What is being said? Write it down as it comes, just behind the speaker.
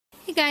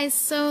Hey guys,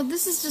 so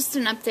this is just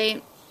an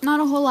update. Not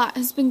a whole lot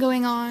has been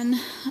going on.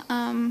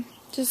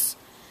 Just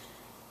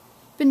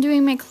been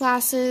doing my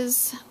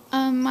classes.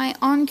 My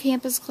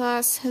on-campus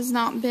class has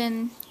not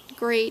been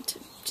great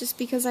just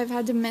because I've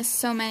had to miss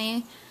so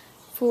many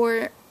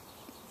for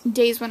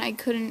days when I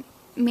couldn't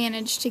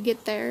manage to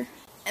get there.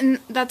 And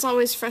that's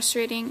always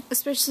frustrating,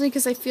 especially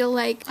because I feel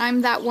like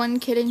I'm that one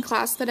kid in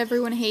class that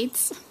everyone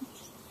hates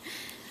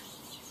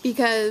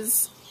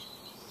because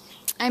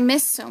I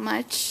miss so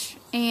much.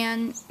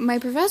 And my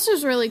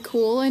professor's really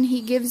cool and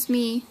he gives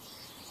me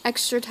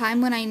extra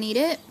time when I need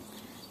it,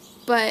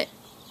 but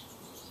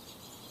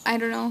I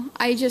don't know,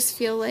 I just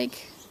feel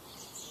like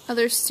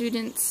other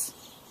students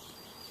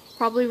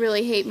probably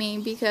really hate me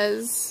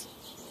because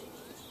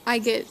I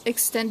get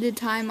extended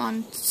time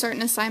on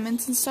certain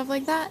assignments and stuff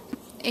like that,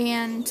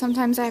 and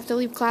sometimes I have to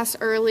leave class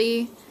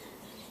early,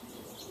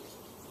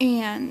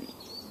 and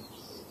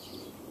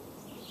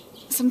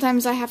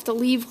sometimes I have to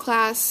leave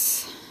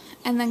class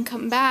and then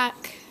come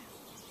back.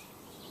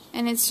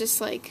 And it's just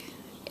like,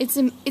 it's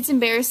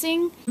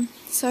embarrassing.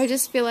 So I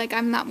just feel like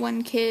I'm that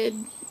one kid,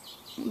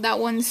 that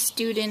one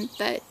student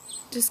that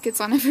just gets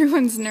on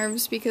everyone's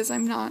nerves because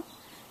I'm not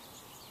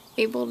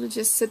able to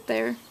just sit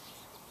there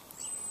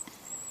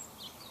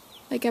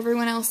like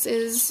everyone else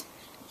is.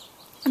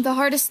 The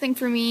hardest thing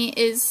for me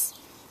is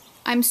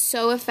I'm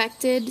so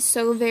affected,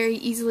 so very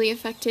easily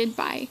affected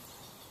by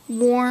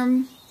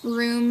warm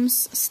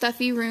rooms,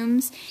 stuffy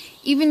rooms,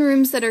 even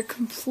rooms that are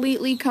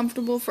completely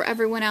comfortable for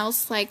everyone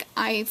else. Like,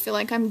 I feel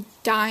like I'm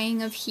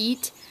dying of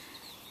heat,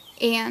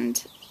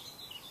 and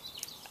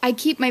I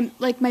keep my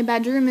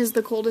bedroom is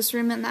the coldest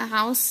room in the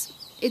house.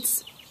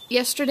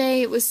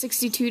 Yesterday it was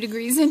 62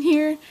 degrees in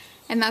here,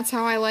 and that's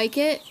how I like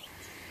it.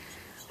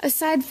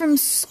 Aside from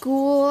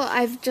school,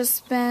 I've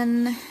just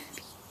been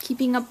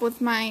keeping up with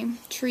my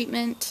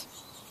treatment.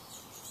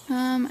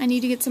 I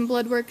need to get some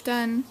blood work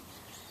done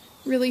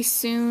really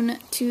soon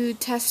to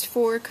test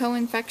for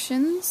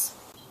co-infections.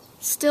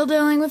 Still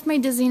dealing with my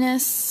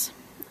dizziness.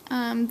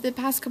 The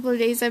past couple of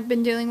days I've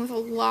been dealing with a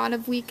lot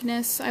of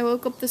weakness. I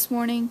woke up this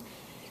morning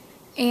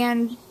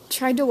and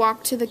tried to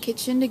walk to the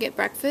kitchen to get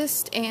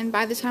breakfast, and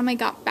by the time I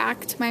got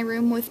back to my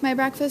room with my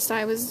breakfast,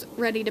 I was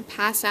ready to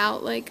pass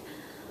out. Like,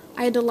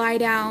 I had to lie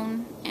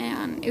down,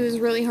 and it was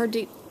really hard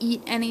to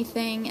eat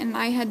anything, and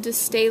I had to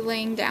stay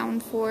laying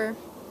down for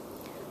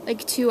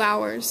like 2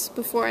 hours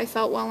before I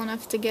felt well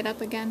enough to get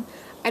up again.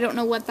 I don't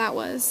know what that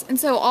was. And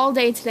so all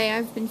day today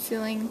I've been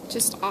feeling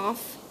just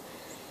off.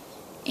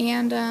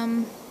 And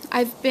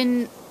I've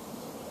been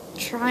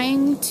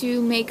trying to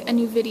make a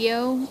new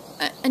video,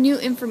 a new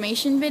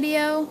information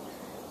video,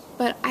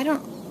 but I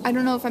don't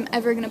know if I'm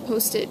ever going to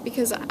post it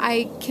because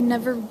I can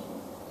never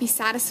be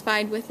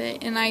satisfied with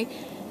it, and I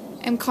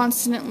am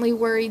constantly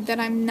worried that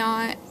I'm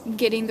not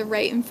getting the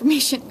right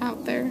information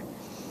out there.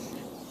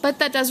 But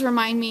that does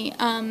remind me,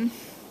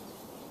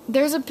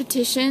 there's a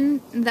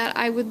petition that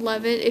I would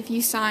love it if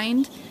you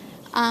signed.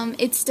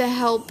 It's to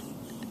help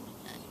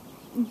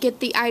get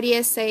the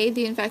IDSA,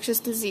 the Infectious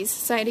Disease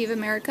Society of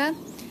America,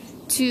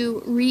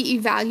 to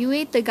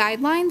re-evaluate the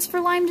guidelines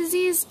for Lyme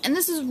disease. And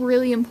this is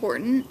really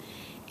important.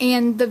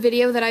 And the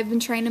video that I've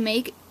been trying to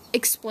make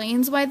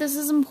explains why this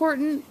is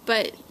important,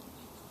 but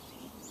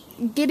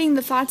getting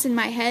the thoughts in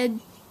my head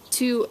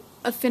to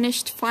a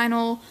finished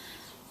final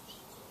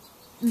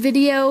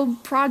video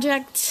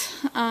project,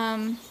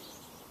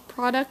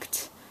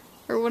 product,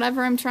 or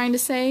whatever I'm trying to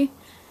say,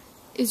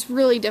 is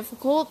really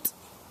difficult.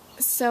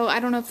 So I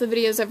don't know if the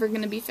video is ever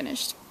going to be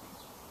finished.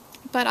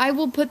 But I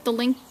will put the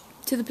link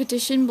to the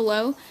petition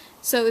below.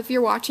 So if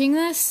you're watching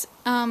this,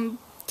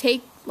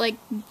 take like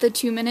the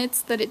 2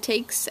 minutes that it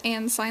takes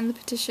and sign the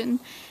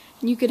petition.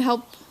 And you could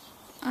help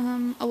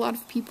a lot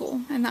of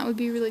people, and that would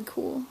be really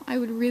cool. I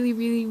would really,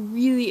 really,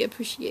 really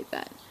appreciate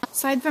that.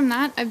 Aside from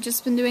that, I've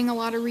just been doing a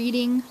lot of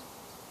reading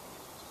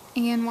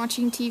and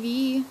watching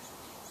TV.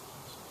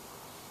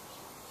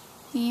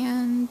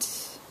 And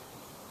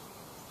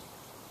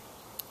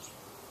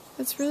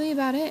that's really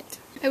about it.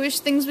 I wish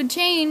things would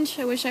change.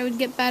 I wish I would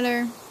get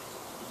better.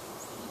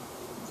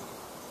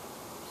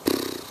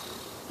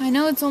 I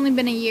know it's only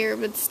been a year,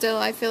 but still,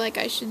 I feel like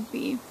I should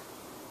be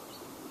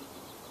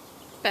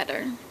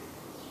better.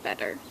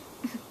 Better.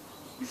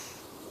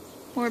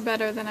 More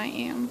better than I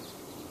am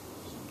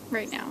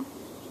right now.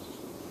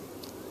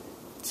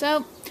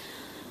 So,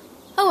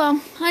 oh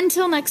well,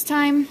 until next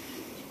time.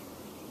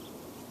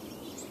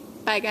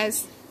 Bye,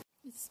 guys.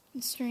 It's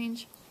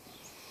strange.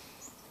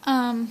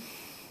 And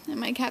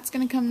my cat's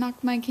gonna come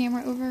knock my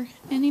camera over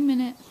any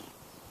minute.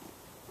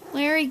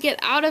 Larry, get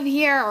out of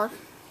here!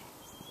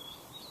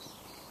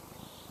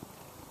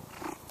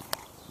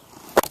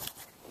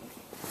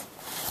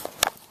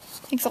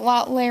 Thanks a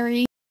lot,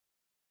 Larry.